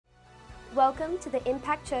Welcome to the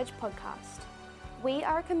Impact Church podcast. We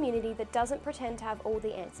are a community that doesn't pretend to have all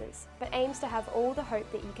the answers, but aims to have all the hope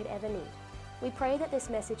that you could ever need. We pray that this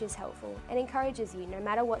message is helpful and encourages you no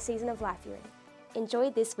matter what season of life you're in. Enjoy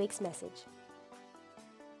this week's message.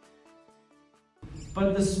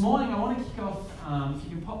 But this morning I want to kick off, if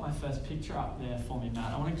you can pop my first picture up there for me,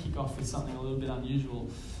 Matt. I want to kick off with something a little bit unusual,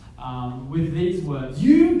 with these words.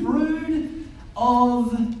 You brood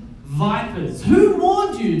of vipers, who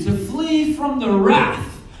warned you to flee from the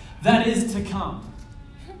wrath that is to come?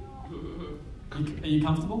 Are you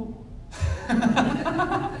comfortable?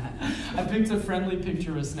 I picked a friendly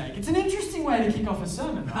picture of a snake. It's an interesting way to kick off a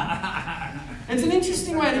sermon, right? It's an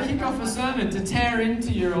interesting way to kick off a sermon, to tear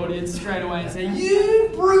into your audience straight away and say,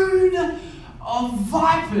 you brood of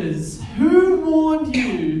vipers, who warned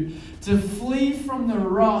you to flee from the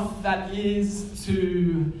wrath that is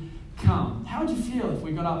to come? How would you feel if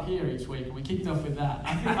we got up here each week and we kicked off with that?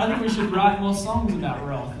 I think we should write more songs about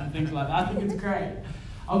wrath and things like that. I think it's great.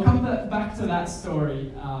 I'll come back to that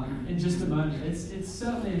story in just a moment. It's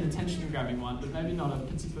certainly an attention-grabbing one, but maybe not a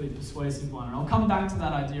particularly persuasive one. And I'll come back to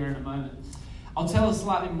that idea in a moment. I'll tell a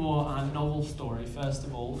slightly more novel story, first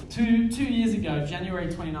of all. Two years ago, January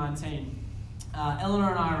 2019, Eleanor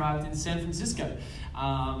and I arrived in San Francisco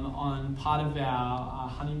on part of our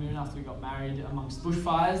honeymoon after we got married amongst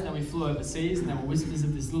bushfires. Then we flew overseas, and there were whispers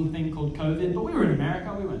of this little thing called COVID, but we were in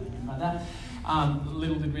America, we weren't thinking about that.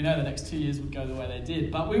 Little did we know the next 2 years would go the way they did.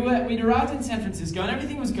 But we'd arrived in San Francisco and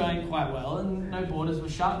everything was going quite well, and no borders were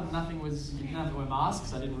shut, and you didn't have to wear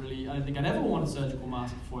masks. I didn't think I'd ever worn a surgical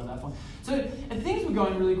mask before at that point. So things were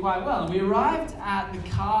going really quite well. And we arrived at the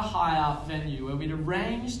car hire venue where we'd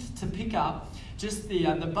arranged to pick up just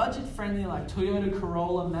the budget-friendly, like Toyota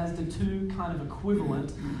Corolla Mazda 2 kind of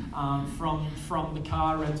equivalent from the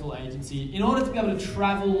car rental agency in order to be able to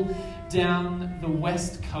travel down the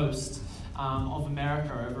west coast of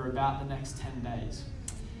America over about the next 10 days.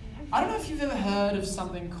 I don't know if you've ever heard of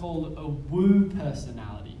something called a woo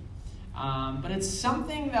personality, but it's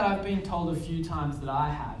something that I've been told a few times that I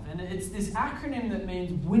have, and it's this acronym that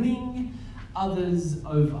means winning others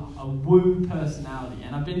over, a woo personality.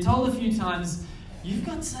 And I've been told a few times, you've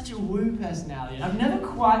got such a woo personality, and I've never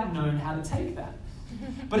quite known how to take that.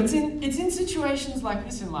 But it's in situations like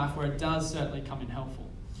this in life where it does certainly come in helpful.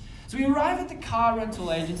 So we arrive at the car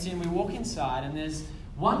rental agency and we walk inside, and there's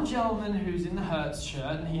one gentleman who's in the Hertz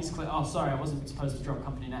shirt, and he's oh sorry, I wasn't supposed to drop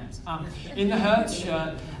company names. In the Hertz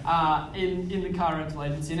shirt, in the car rental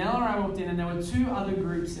agency, and Ella and I walked in, and there were two other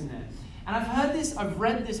groups in there. And I've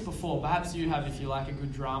read this before, perhaps you have if you like a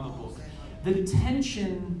good drama book. The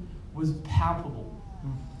tension was palpable.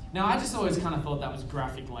 Now, I just always kind of thought that was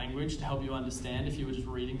graphic language to help you understand if you were just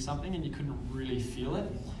reading something and you couldn't really feel it.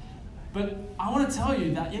 But I want to tell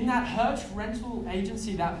you that in that Hertz rental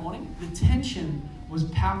agency that morning, the tension was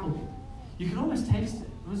palpable. You could almost taste it.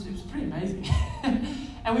 It was pretty amazing.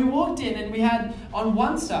 And we walked in, and we had on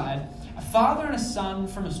one side a father and a son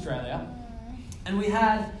from Australia, and we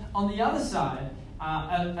had on the other side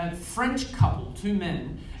a French couple, two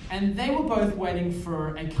men, and they were both waiting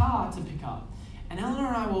for a car to pick up. And Eleanor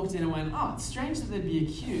and I walked in and went, oh, it's strange that there'd be a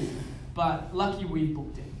queue, but lucky we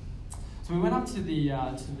booked in. So we went up to the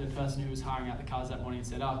person who was hiring out the cars that morning and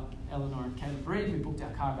said, oh, Eleanor and Caleb Reed, we booked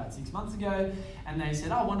our car about 6 months ago. And they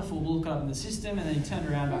said, oh, wonderful, we'll look it up in the system. And then he turned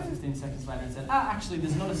around about 15 seconds later and said, actually,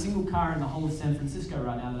 there's not a single car in the whole of San Francisco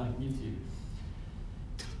right now that I can give to you.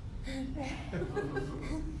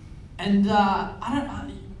 And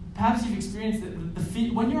perhaps you've experienced the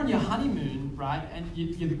when you're on your honeymoon, right, and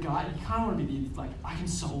you're the guy, you kind of want to be like, I can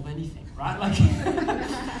solve anything, right? Like,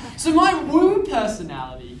 so my woo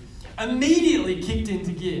personality immediately kicked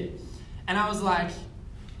into gear, and I was like,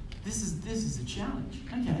 this is a challenge.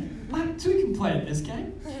 Okay, we can play at this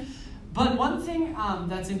game. But one thing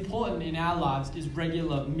that's important in our lives is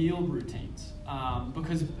regular meal routines,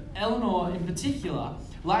 because Eleanor in particular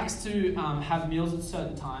likes to have meals at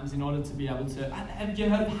certain times in order to be able to. Have you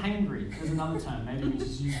heard of hangry? There's another term, maybe we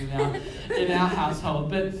just use it in our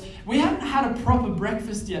household. But we hadn't had a proper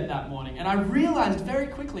breakfast yet that morning, and I realized very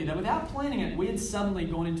quickly that without planning it, we had suddenly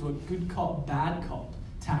gone into a good cop, bad cop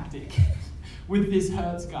tactic with this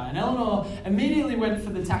Hertz guy. And Eleanor immediately went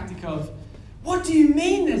for the tactic of, what do you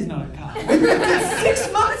mean there's not a car? We booked it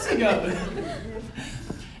 6 months ago.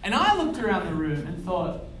 And I looked around the room and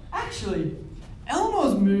thought, actually,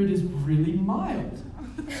 Eleanor's mood is really mild.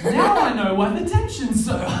 Now I know why the tension's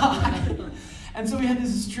so high. And so we had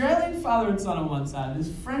this Australian father and son on one side,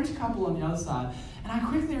 this French couple on the other side, and I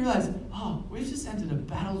quickly realized, we've just entered a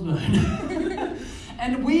battle zone.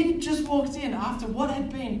 And we just walked in after what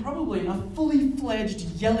had been probably a fully fledged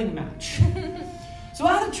yelling match. So So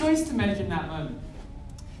I had a choice to make in that moment.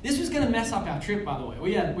 This was going to mess up our trip, by the way.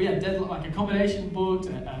 We had accommodation booked,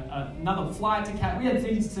 another flight to catch. We had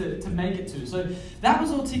things to make it to. So that was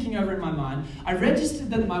all ticking over in my mind. I registered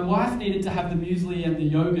that my wife needed to have the muesli and the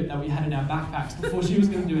yogurt that we had in our backpacks before she was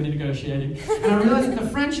going to do any negotiating. And I realized that the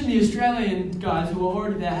French and the Australian guys who were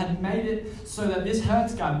already there had made it so that this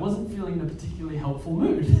Hertz guy wasn't feeling in a particularly helpful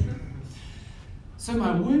mood. So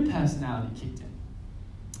my woo personality kicked in.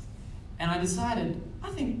 And I decided,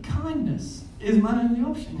 I think kindness is my only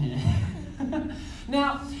option here.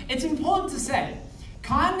 Now, it's important to say,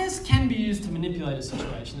 kindness can be used to manipulate a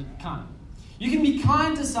situation. It can't. You can be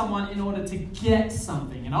kind to someone in order to get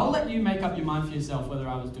something. And I'll let you make up your mind for yourself whether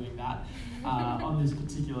I was doing that on this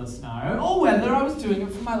particular scenario, or whether I was doing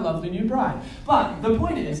it for my lovely new bride. But the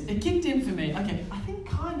point is, it kicked in for me, okay, I think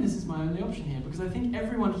kindness is my only option here, because I think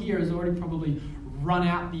everyone here has already probably run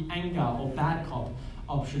out the anger or bad cop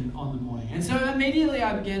option on the morning. And so immediately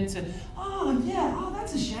I began to,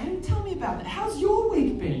 that's a shame. Tell me about it. How's your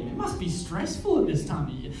week been? It must be stressful at this time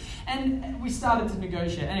of year. And we started to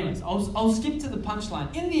negotiate. Anyways, I'll skip to the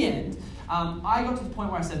punchline. In the end, I got to the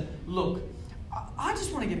point where I said, look, I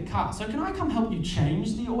just want to get a car. So can I come help you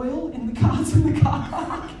change the oil in the cars in the car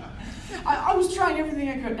park? I was trying everything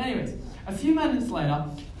I could. Anyways, a few minutes later,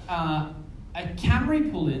 a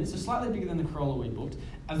Camry pulled in, so slightly bigger than the Corolla we booked.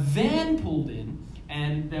 A van pulled in,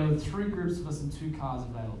 and there were 3 groups of us and 2 cars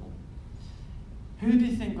available. Who do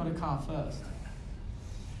you think got a car first?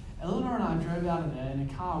 Eleanor and I drove out of there in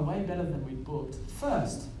a car way better than we'd booked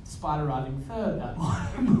first, despite arriving third that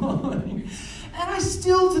morning. And I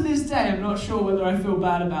still, to this day, am not sure whether I feel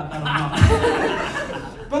bad about that or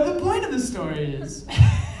not. But the point of the story is,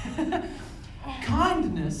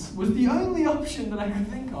 kindness was the only option that I could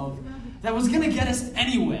think of that was going to get us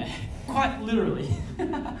anywhere, quite literally.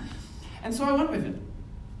 And so I went with it.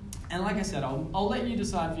 And like I said, I'll let you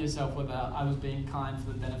decide for yourself whether I was being kind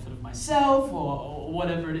for the benefit of myself or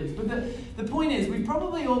whatever it is. But the point is, we've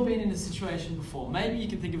probably all been in a situation before. Maybe you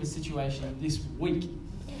can think of a situation this week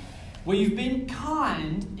where you've been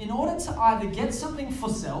kind in order to either get something for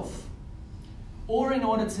self or in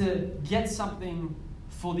order to get something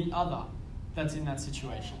for the other that's in that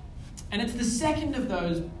situation. And it's the second of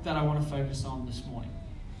those that I want to focus on this morning.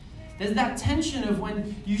 There's that tension of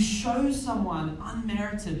when you show someone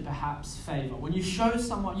unmerited, perhaps, favor. When you show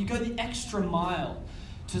someone, you go the extra mile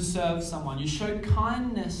to serve someone. You show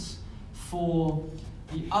kindness for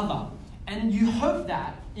the other. And you hope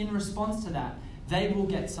that, in response to that, they will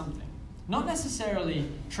get something. Not necessarily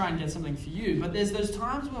try and get something for you, but there's those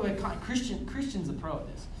times where we're Christians are pro at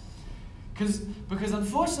this. Because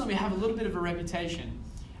unfortunately we have a little bit of a reputation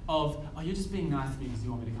of, oh, you're just being nice to me because you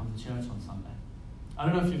want me to come to church on Sunday. I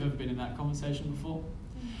don't know if you've ever been in that conversation before.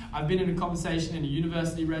 I've been in a conversation in a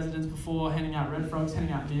university residence before, handing out Red Frogs,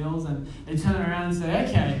 handing out meals, and they turn around and say,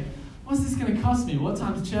 okay, what's this going to cost me? What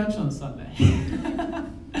time's church on Sunday?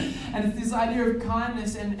 And it's this idea of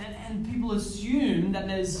kindness, and people assume that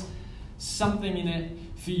there's something in it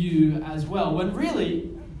for you as well, when really,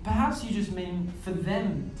 perhaps you just mean for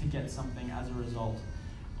them to get something as a result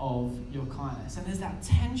of your kindness. And there's that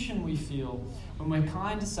tension we feel when we're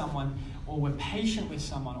kind to someone, or we're patient with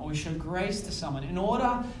someone, or we show grace to someone in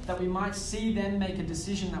order that we might see them make a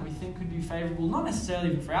decision that we think could be favorable, not necessarily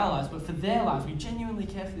even for our lives, but for their lives. We genuinely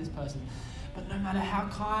care for this person. But no matter how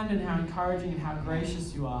kind and how encouraging and how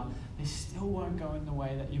gracious you are, they still won't go in the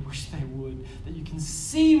way that you wish they would, that you can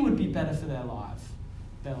see would be better for their lives.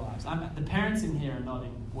 The parents in here are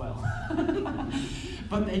nodding well.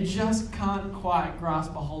 But they just can't quite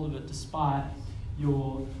grasp a hold of it despite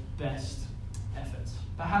your best efforts.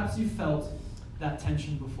 Perhaps you felt that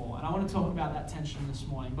tension before, and I want to talk about that tension this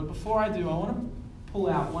morning. But before I do, I want to pull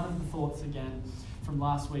out one of the thoughts again from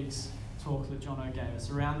last week's talk that Jono gave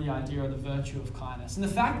us around the idea of the virtue of kindness. And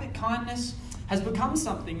the fact that kindness has become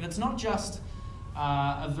something that's not just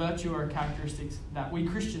a virtue or a characteristic that we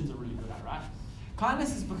Christians are really good at, right?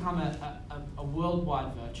 Kindness has become a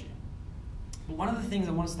worldwide virtue. But one of the things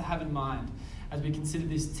I want us to have in mind as we consider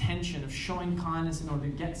this tension of showing kindness in order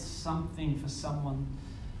to get something for someone,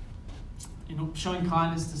 showing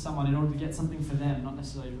kindness to someone in order to get something for them, not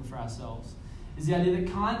necessarily even for ourselves, is the idea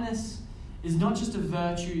that kindness is not just a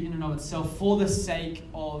virtue in and of itself for the sake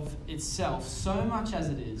of itself, so much as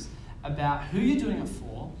it is about who you're doing it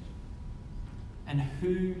for and who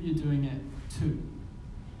you're doing it to.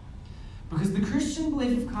 Because the Christian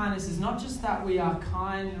belief of kindness is not just that we are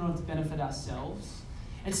kind in order to benefit ourselves.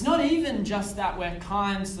 It's not even just that we're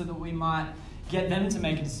kind so that we might get them to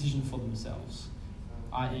make a decision for themselves,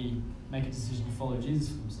 i.e. make a decision to follow Jesus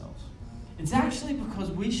for themselves. It's actually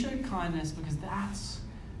because we show kindness because that's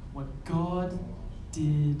what God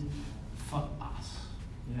did for us.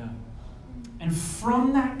 Yeah. And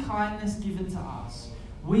from that kindness given to us,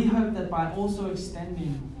 we hope that by also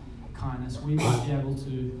extending kindness, we might be able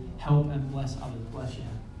to help and bless others. Bless you.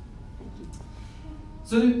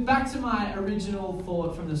 So back to my original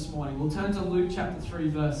thought from this morning. We'll turn to Luke chapter 3,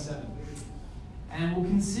 verse 7. And we'll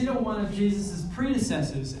consider one of Jesus'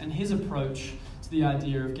 predecessors and his approach to the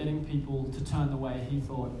idea of getting people to turn the way he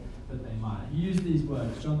thought that they might. He used these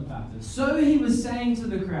words, John the Baptist. So he was saying to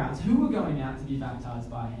the crowds who were going out to be baptized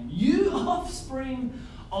by him, "You offspring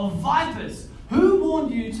of vipers, who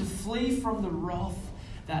warned you to flee from the wrath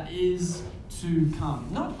that is to come?"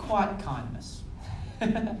 Not quite kindness.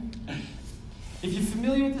 If you're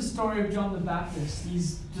familiar with the story of John the Baptist,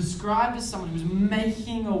 he's described as someone who's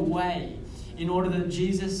making a way in order that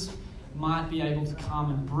Jesus might be able to come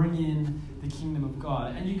and bring in the kingdom of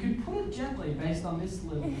God. And you could put it gently, based on this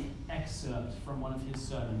little excerpt from one of his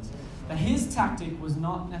sermons, that his tactic was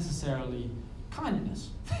not necessarily kindness.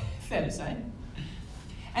 Fair to say.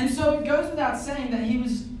 And so it goes without saying that he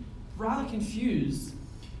was rather confused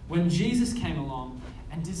when Jesus came along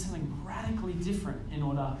and did something radically different in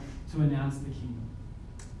order to announce the kingdom.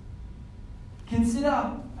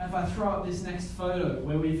 Consider, if I throw up this next photo,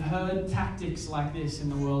 where we've heard tactics like this in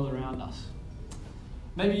the world around us.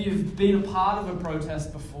 Maybe you've been a part of a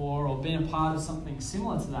protest before, or been a part of something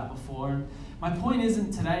similar to that before. And my point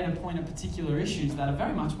isn't today to point at particular issues that are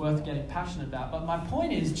very much worth getting passionate about, but my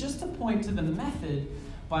point is just to point to the method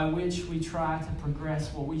by which we try to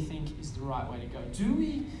progress what we think is the right way to go. Do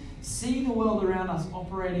we see the world around us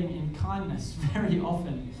operating in kindness very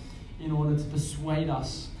often in order to persuade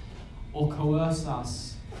us or coerce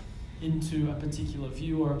us into a particular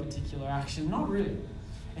view or a particular action? Not really.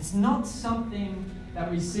 It's not something that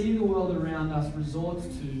we see the world around us resort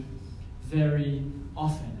to very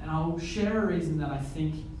often. And I'll share a reason that I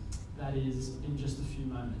think that is in just a few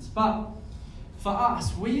moments. But for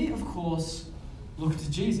us, we, of course, look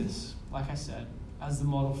to Jesus, like I said, as the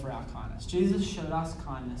model for our kindness. Jesus showed us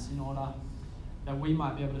kindness in order that we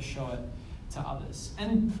might be able to show it to others.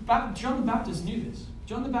 And John the Baptist knew this.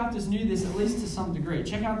 John the Baptist knew this at least to some degree.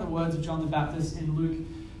 Check out the words of John the Baptist in Luke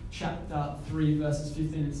chapter 3, verses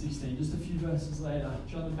 15 and 16. Just a few verses later,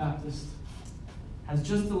 John the Baptist has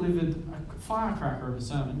just delivered a firecracker of a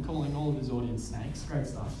sermon, calling all of his audience snakes. Great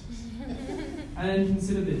stuff. And then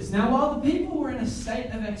consider this. Now, while the people were in a state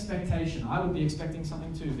of expectation, I would be expecting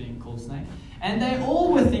something too, being called snake, and they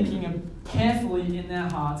all were thinking carefully in their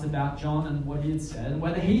hearts about John and what he had said, and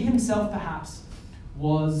whether he himself perhaps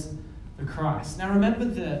was the Christ. Now remember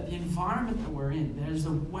the environment that we're in. There's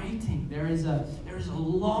a waiting. There is a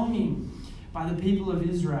longing by the people of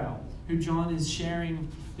Israel who John is sharing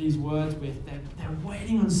these words with. They're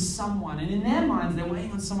waiting on someone, and in their minds they're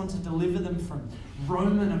waiting on someone to deliver them from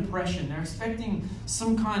Roman oppression. They're expecting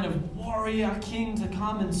some kind of warrior king to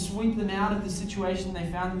come and sweep them out of the situation they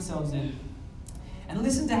found themselves in. And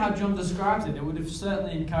listen to how John describes it. It would have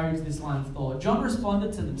certainly encouraged this line of thought. John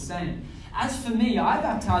responded to them saying, "As for me, I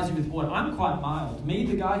baptize you with water. I'm quite mild. Me,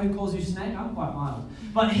 the guy who calls you snake, I'm quite mild.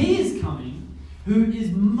 But he is coming who is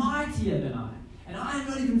mightier than I. And I am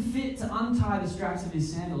not even fit to untie the straps of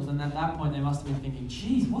his sandals." And at that point, they must have been thinking,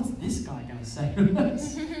 "Geez, what's this guy going to say to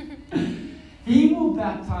us?" "He will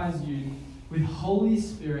baptize you with Holy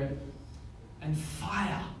Spirit and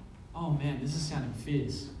fire." Oh man, this is sounding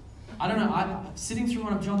fierce. I don't know, I'm sitting through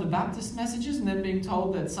one of John the Baptist messages and then being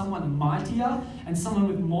told that someone mightier and someone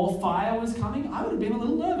with more fire was coming, I would have been a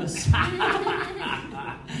little nervous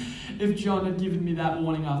if John had given me that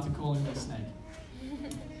warning after calling me a snake.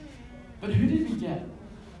 But who did we get?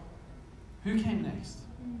 Who came next?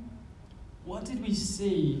 What did we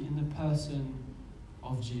see in the person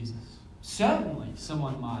of Jesus? Certainly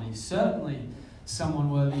someone mighty, certainly someone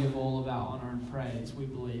worthy of all of our honor and praise, we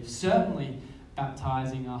believe. Certainly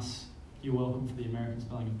baptizing us. You're welcome for the American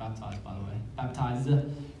spelling of baptized, by the way. Baptize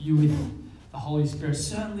you with the Holy Spirit.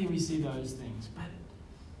 Certainly we see those things, but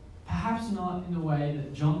perhaps not in the way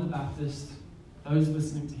that John the Baptist, those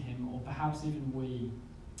listening to him, or perhaps even we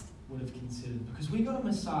would have considered. Because we got a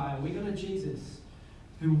Messiah, we got a Jesus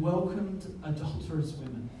who welcomed adulterous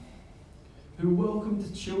women, who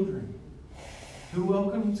welcomed children, who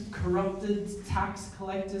welcomed corrupted tax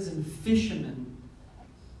collectors and fishermen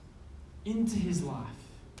into his life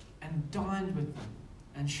and dined with them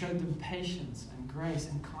and showed them patience and grace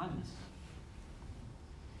and kindness.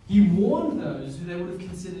 He warned those who they would have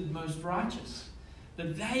considered most righteous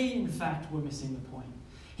that they, in fact, were missing the point.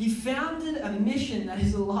 He founded a mission that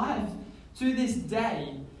is alive to this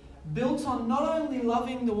day, built on not only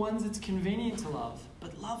loving the ones it's convenient to love,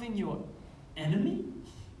 but loving your enemy.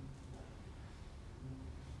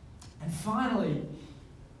 And finally,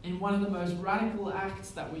 one of the most radical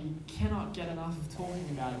acts that we cannot get enough of talking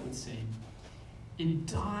about, it would seem, in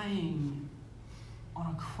dying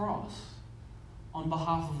on a cross on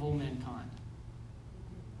behalf of all mankind.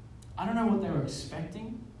 I don't know what they were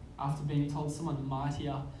expecting after being told someone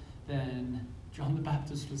mightier than John the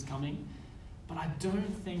Baptist was coming, but I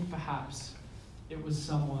don't think perhaps it was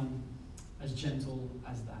someone as gentle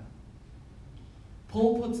as that.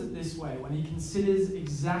 Paul puts it this way when he considers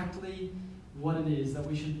exactly what it is that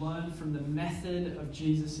we should learn from the method of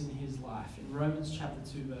Jesus in his life in Romans chapter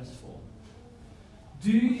 2 verse 4.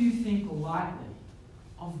 Do you think lightly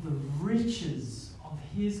of the riches of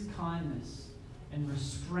his kindness and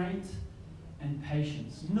restraint and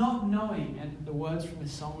patience, not knowing, and the words from the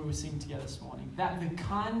song we were singing together this morning, that the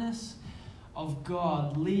kindness of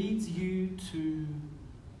God leads you to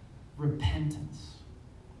repentance?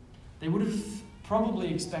 They would have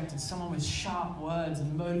probably expected someone with sharp words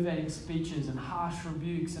and motivating speeches and harsh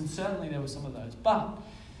rebukes, and certainly there were some of those. But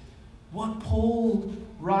what Paul,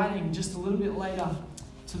 writing just a little bit later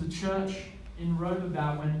to the church in Rome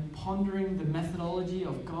about, when pondering the methodology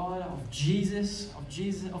of God, of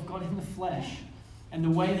God in the flesh, and the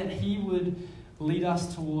way that he would lead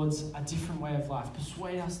us towards a different way of life,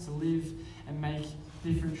 persuade us to live and make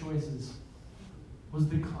different choices, was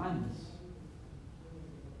the kindness.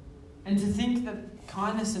 And to think that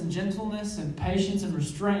kindness and gentleness and patience and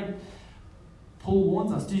restraint, Paul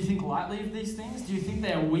warns us, do you think lightly of these things? Do you think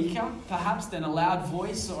they are weaker, perhaps, than a loud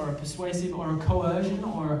voice or a persuasive or a coercion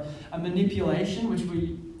or a manipulation, which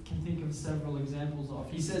we can think of several examples of?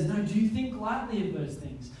 He says, no, do you think lightly of those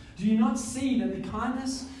things? Do you not see that the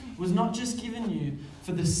kindness was not just given you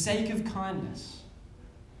for the sake of kindness,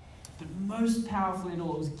 but most powerfully at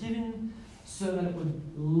all, it was given so that it would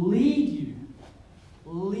lead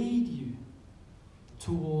you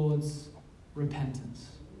towards repentance.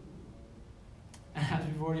 And as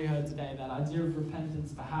we've already heard today, that idea of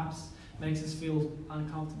repentance perhaps makes us feel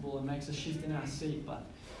uncomfortable and makes us shift in our seat. But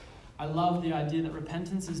I love the idea that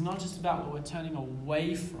repentance is not just about what we're turning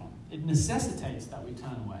away from. It necessitates that we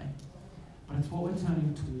turn away, but it's what we're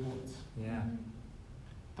turning towards. Yeah.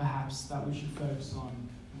 Perhaps that we should focus on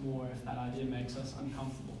more if that idea makes us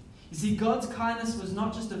uncomfortable. You see, God's kindness was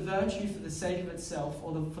not just a virtue for the sake of itself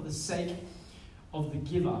or for the sake of the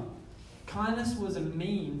giver. Kindness was a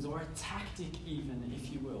means or a tactic even,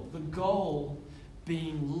 if you will. The goal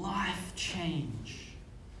being life change.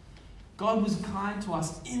 God was kind to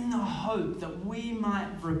us in the hope that we might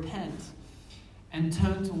repent and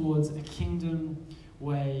turn towards a kingdom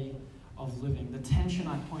way of living. The tension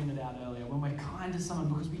I pointed out earlier, when we're kind to someone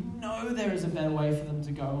because we know there is a better way for them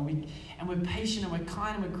to go, and we're patient and we're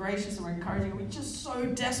kind and we're gracious and we're encouraging, and we just so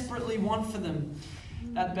desperately want for them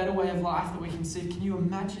that better way of life that we can see. Can you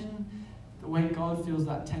imagine the way God feels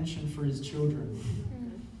that tension for his children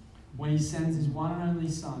when he sends his one and only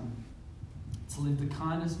Son to live the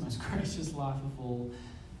kindest, most gracious life of all,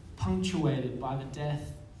 punctuated by the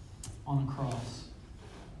death on a cross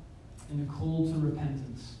and the call to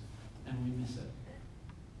repentance, and we miss it?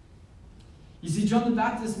 You see, John the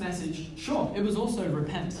Baptist's message, sure, it was also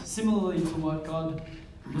repent, similarly to what God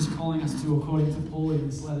was calling us to according to Paul in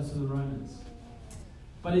this letter to the Romans.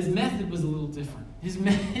 But his method was a little different. His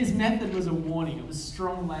method was a warning. It was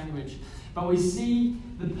strong language. But we see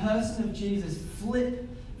the person of Jesus flip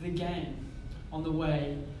the game on the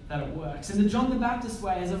way that it works. And the John the Baptist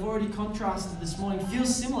way, as I've already contrasted this morning,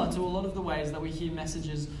 feels similar to a lot of the ways that we hear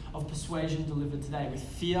messages of persuasion delivered today, with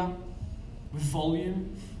fear, with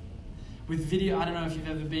volume, with video. I don't know if you've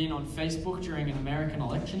ever been on Facebook during an American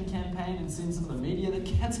election campaign and seen some of the media that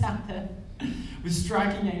gets out there, with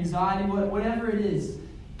striking anxiety, whatever it is.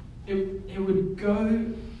 It would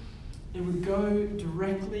go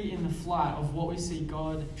directly in the flight of what we see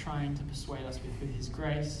God trying to persuade us with his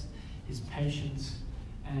grace, his patience,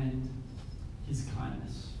 and his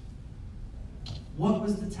kindness. What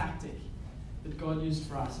was the tactic that God used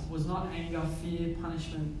for us? It was not anger, fear,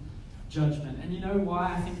 punishment, judgment. And you know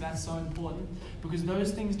why I think that's so important? Because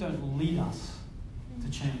those things don't lead us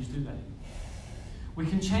to change, do they? We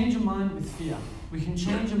can change a mind with fear. We can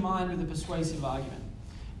change a mind with a persuasive argument.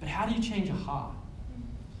 But how do you change a heart?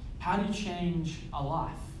 How do you change a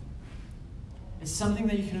life? It's something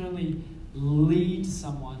that you can only lead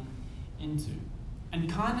someone into. And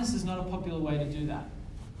kindness is not a popular way to do that.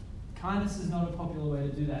 Kindness is not a popular way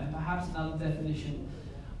to do that. And perhaps another definition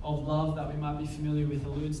of love that we might be familiar with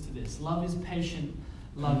alludes to this. Love is patient,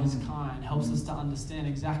 love is kind. Helps us to understand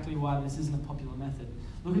exactly why this isn't a popular method.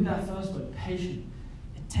 Look at that first word, patient.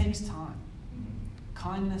 It takes time.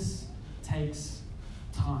 Kindness takes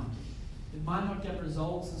time. It might not get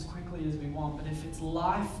results as quickly as we want, but if it's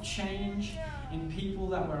life change in people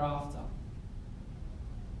that we're after,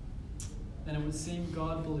 then it would seem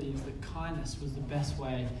God believes that kindness was the best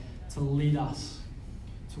way to lead us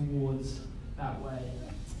towards that way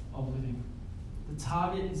of living. The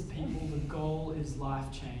target is people, the goal is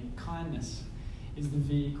life change. Kindness is the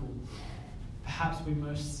vehicle perhaps we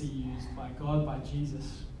most see used by God, by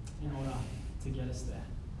Jesus, in order to get us there.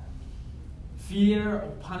 Fear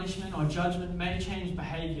or punishment or judgment may change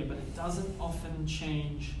behavior, but it doesn't often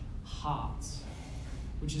change hearts,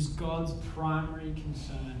 which is God's primary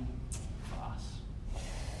concern for us.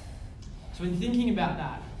 So in thinking about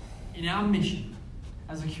that, in our mission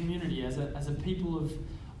as a community, as a people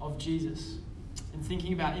of Jesus, in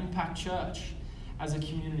thinking about Impact Church as a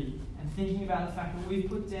community, and thinking about the fact that we've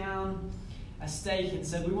put down a stake and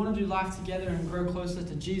said we want to do life together and grow closer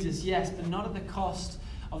to Jesus, yes, but not at the cost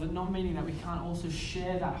of it not meaning that we can't also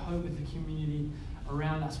share that hope with the community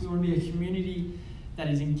around us. We want to be a community that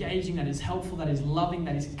is engaging, that is helpful, that is loving,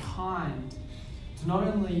 that is kind to not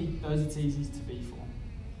only those it's easy to be for,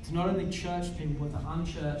 to not only church people, but to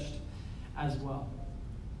unchurched as well.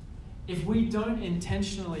 If we don't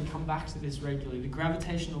intentionally come back to this regularly, the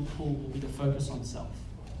gravitational pull will be to focus on self,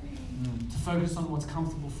 to focus on what's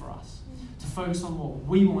comfortable for us, to focus on what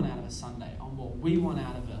we want out of a Sunday, on what we want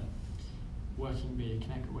out of a working, be a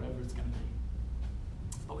connect, or whatever it's going to be.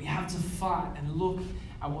 But we have to fight and look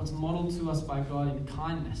at what's modeled to us by God in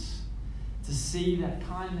kindness, to see that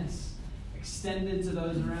kindness extended to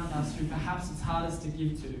those around us who perhaps it's hardest to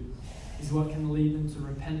give to is what can lead them to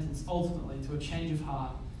repentance, ultimately to a change of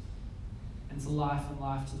heart and to life and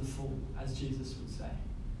life to the full, as Jesus would say.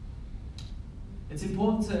 It's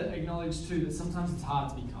important to acknowledge too that sometimes it's hard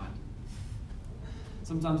to be kind.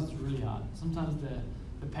 Sometimes it's really hard. Sometimes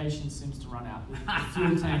the patience seems to run out.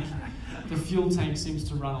 The fuel tank seems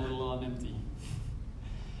to run a little on empty.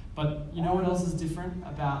 But you know what else is different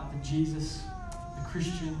about the Jesus, the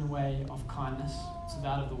Christian way of kindness to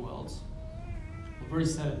that of the world's? We've already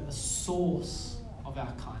said it, the source of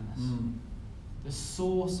our kindness. The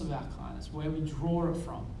source of our kindness, where we draw it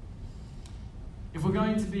from. If we're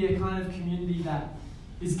going to be a kind of community that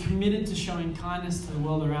is committed to showing kindness to the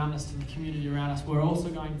world around us, to the community around us, we're also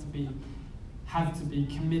going to have to be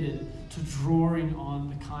committed to drawing on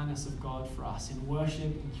the kindness of God for us in worship,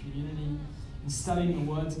 in community, in studying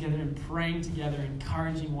the Word together, in praying together,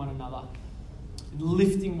 encouraging one another, in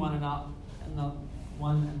lifting one another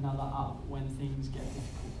up when things get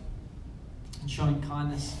difficult, and showing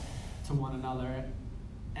kindness to one another.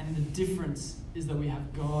 And the difference is that we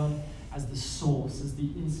have God as the source, as the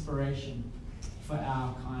inspiration for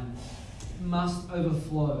our kindness. It must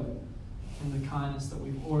overflow from the kindness that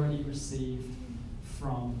we've already received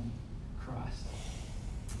from Christ.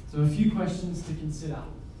 So a few questions to consider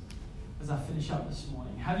as I finish up this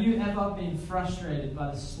morning. Have you ever been frustrated by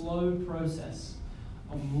the slow process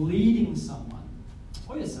of leading someone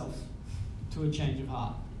or yourself to a change of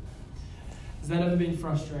heart? Has that ever been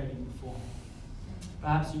frustrating before?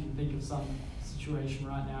 Perhaps you can think of some situation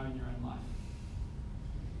right now in your own life.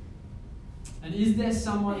 And is there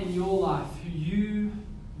someone in your life who you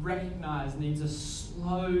recognize needs a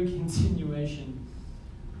slow continuation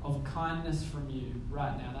of kindness from you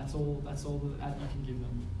right now? That's all that you can give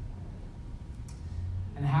them.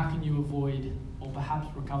 And how can you avoid, or perhaps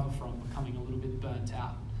recover from, becoming a little bit burnt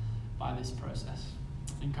out by this process?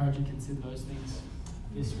 I encourage you to consider those things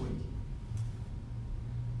this week.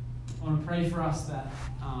 I want to pray for us that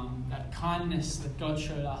that kindness that God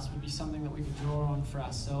showed us would be something that we could draw on for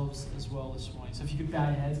ourselves as well this morning. So if you could bow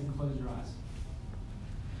your heads and close your eyes.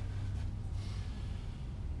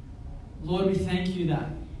 Lord, we thank you that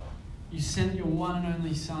you sent your one and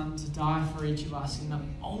only Son to die for each of us in the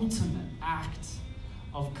ultimate act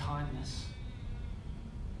of kindness,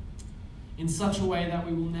 in such a way that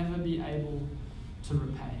we will never be able to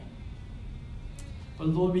repay. But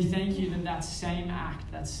Lord, we thank you that that same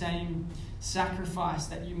act, that same sacrifice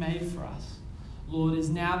that you made for us, Lord, is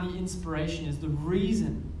now the inspiration, is the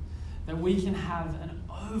reason that we can have an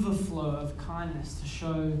overflow of kindness to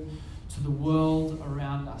show to the world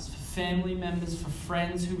around us, for family members, for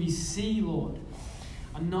friends who we see, Lord,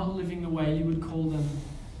 are not living the way you would call them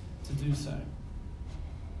to do so.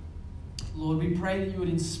 Lord, we pray that you would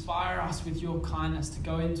inspire us with your kindness to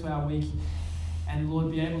go into our week and,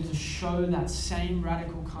 Lord, be able to show that same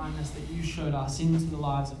radical kindness that you showed us into the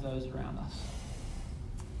lives of those around us.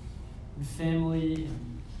 In family,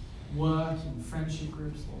 in work, in friendship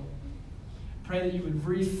groups, Lord. Pray that you would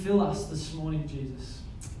refill us this morning, Jesus,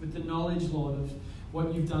 with the knowledge, Lord, of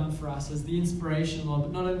what you've done for us as the inspiration, Lord.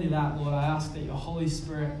 But not only that, Lord, I ask that your Holy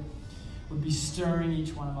Spirit would be stirring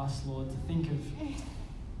each one of us, Lord, to think of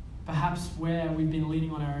perhaps where we've been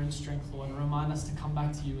leaning on our own strength, Lord, and remind us to come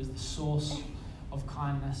back to you as the source of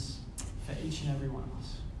kindness for each and every one of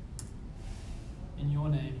us. In your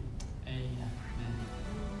name, amen.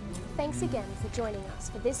 Thanks again for joining us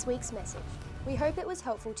for this week's message. We hope it was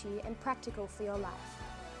helpful to you and practical for your life.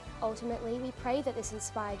 Ultimately, we pray that this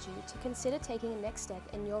inspired you to consider taking a next step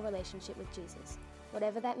in your relationship with Jesus,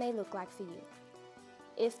 whatever that may look like for you.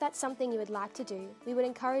 If that's something you would like to do, we would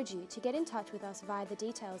encourage you to get in touch with us via the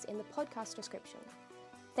details in the podcast description.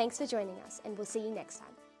 Thanks for joining us, and we'll see you next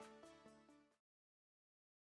time.